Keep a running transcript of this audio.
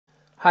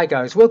Hi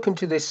guys, welcome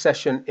to this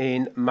session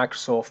in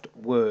Microsoft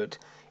Word.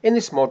 In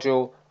this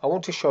module I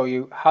want to show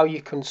you how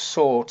you can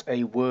sort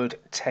a Word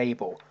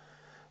table.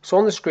 So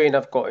on the screen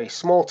I've got a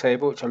small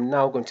table which I'm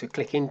now going to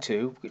click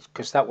into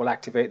because that will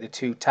activate the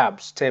two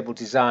tabs, Table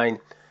Design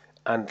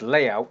and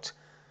Layout.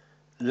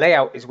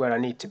 Layout is where I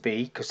need to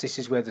be because this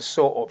is where the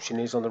sort option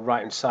is on the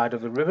right hand side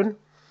of the ribbon.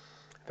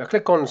 If I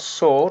click on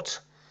Sort,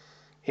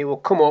 it will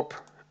come up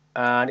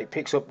and it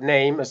picks up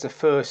Name as the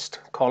first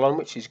column,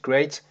 which is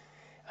great.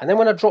 And then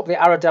when I drop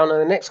the arrow down on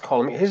the next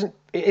column, it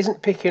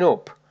isn't picking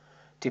up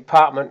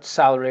department,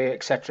 salary,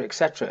 etc.,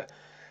 etc.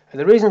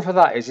 And the reason for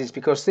that is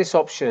because this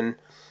option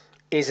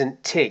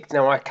isn't ticked.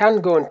 Now I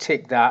can go and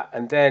tick that,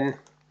 and then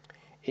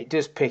it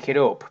does pick it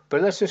up.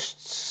 But let's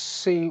just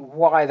see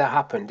why that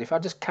happened. If I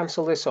just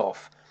cancel this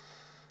off,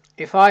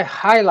 if I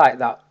highlight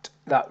that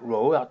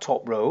row, that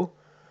top row,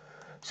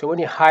 so when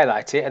you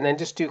highlight it and then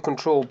just do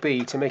Control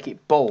B to make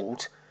it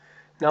bold.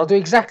 Now I'll do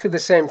exactly the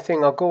same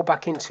thing. I'll go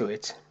back into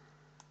it.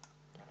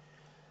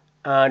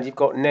 And you've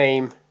got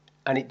name,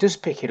 and it does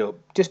pick it up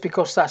just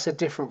because that's a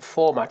different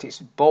format. It's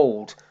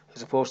bold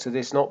as opposed to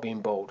this not being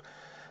bold.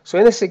 So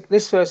in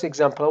this first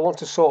example I want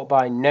to sort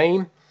by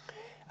name,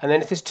 and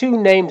then if there's two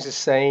names the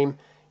same,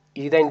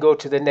 you then go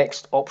to the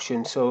next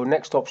option. So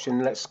next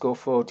option, let's go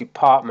for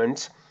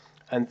department,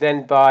 and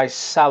then by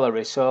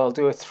salary. So I'll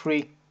do a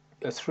three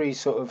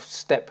sort of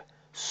step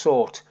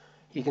sort.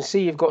 You can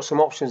see you've got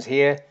some options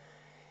here.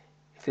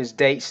 If there's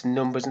dates and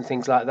numbers and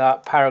things like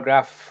that,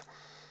 paragraph,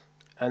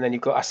 and then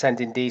you've got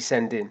ascending,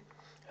 descending,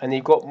 and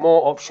you've got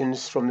more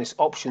options from this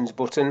options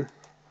button,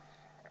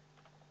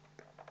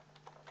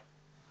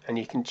 and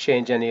you can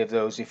change any of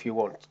those if you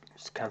want.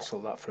 Just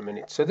cancel that for a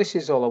minute. So this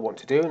is all I want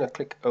to do, and I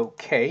click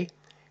OK,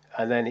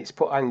 and then it's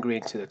put angry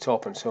into the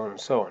top, and so on and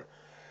so on.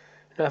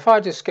 Now if I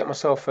just get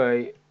myself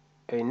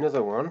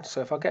another one,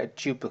 so if I get a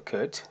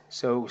duplicate,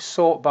 so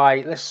sort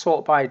by, let's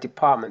sort by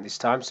department this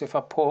time. So if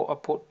I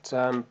put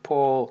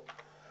Paul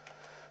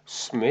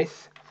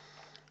Smith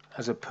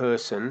as a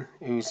person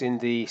who's in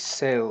the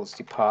sales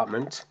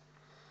department,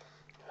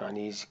 and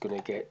he's going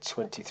to get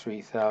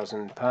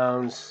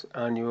 £23,000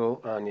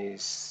 annual, and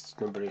his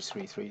number is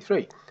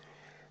 333.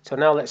 So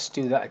now let's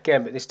do that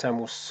again, but this time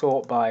we'll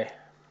sort by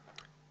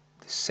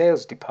the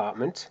sales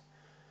department,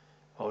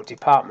 or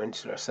department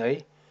should I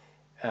say,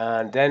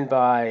 and then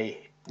by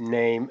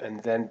name,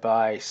 and then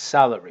by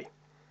salary.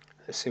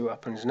 Let's see what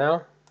happens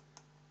now.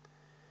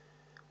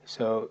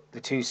 So the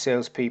two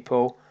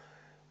salespeople,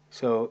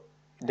 so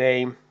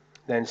name,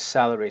 then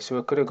salary. So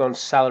we could have gone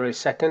salary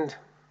second.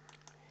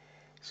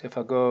 So if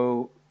I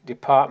go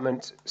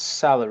department,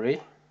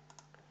 salary,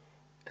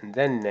 and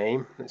then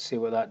name, let's see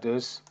what that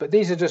does. But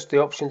these are just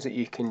the options that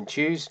you can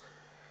choose,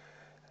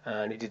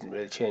 and it didn't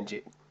really change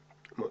it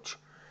much.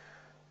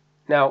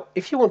 Now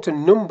if you want to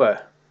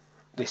number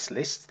this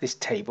list, this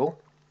table,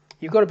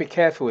 you've got to be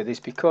careful with this,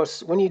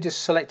 because when you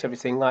just select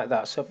everything like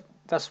that, so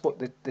that's what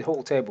the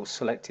whole table is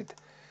selected.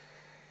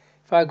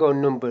 If I go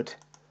numbered,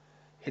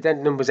 it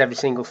then numbers every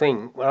single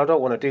thing. Well, I don't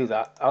want to do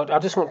that. I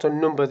just want to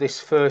number this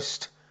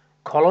first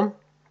column.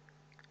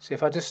 So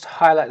if I just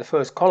highlight the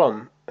first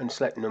column and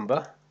select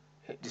number,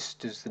 it just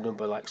does the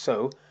number like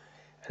so.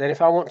 And then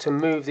if I want to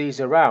move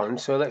these around,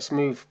 so let's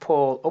move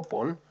Paul up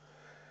one,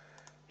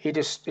 it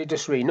just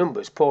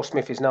renumbers. Paul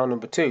Smith is now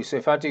number 2. So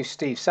if I do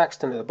Steve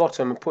Saxton at the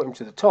bottom and put him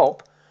to the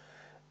top,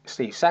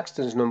 Steve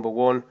Saxton's number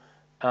 1,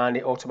 and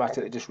it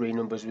automatically just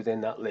renumbers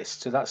within that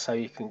list. So that's how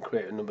you can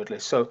create a numbered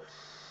list. So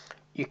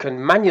you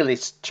can manually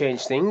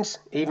change things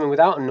even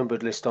without a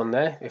numbered list on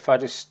there. If I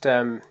just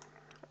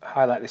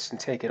highlight this and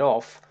take it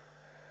off,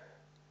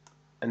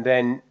 and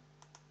then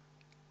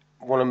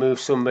want to move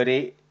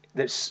somebody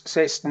that's,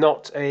 say it's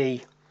not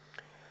a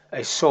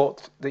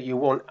sort that you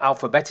want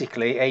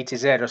alphabetically, A to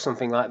Z or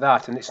something like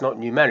that, and it's not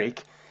numeric,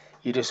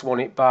 you just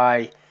want it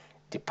by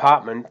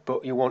department,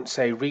 but you want,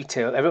 say,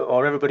 retail,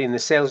 or everybody in the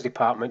sales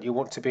department, you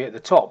want to be at the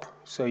top.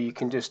 So you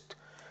can just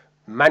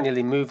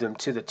manually move them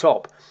to the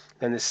top.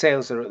 Then the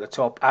sales are at the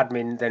top,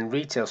 admin, then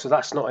retail. So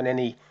that's not in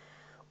any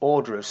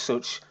order as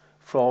such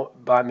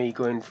by me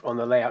going on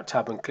the layout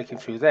tab and clicking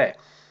through there.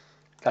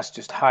 That's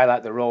just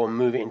highlight the row and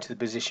move it into the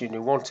position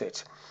you want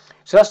it.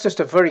 So that's just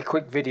a very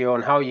quick video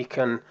on how you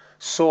can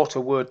sort a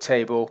word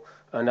table,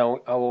 and how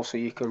also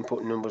you can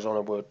put numbers on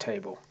a word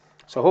table.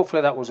 So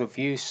hopefully that was of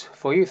use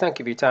for you. Thank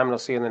you for your time, and I'll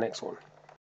see you in the next one.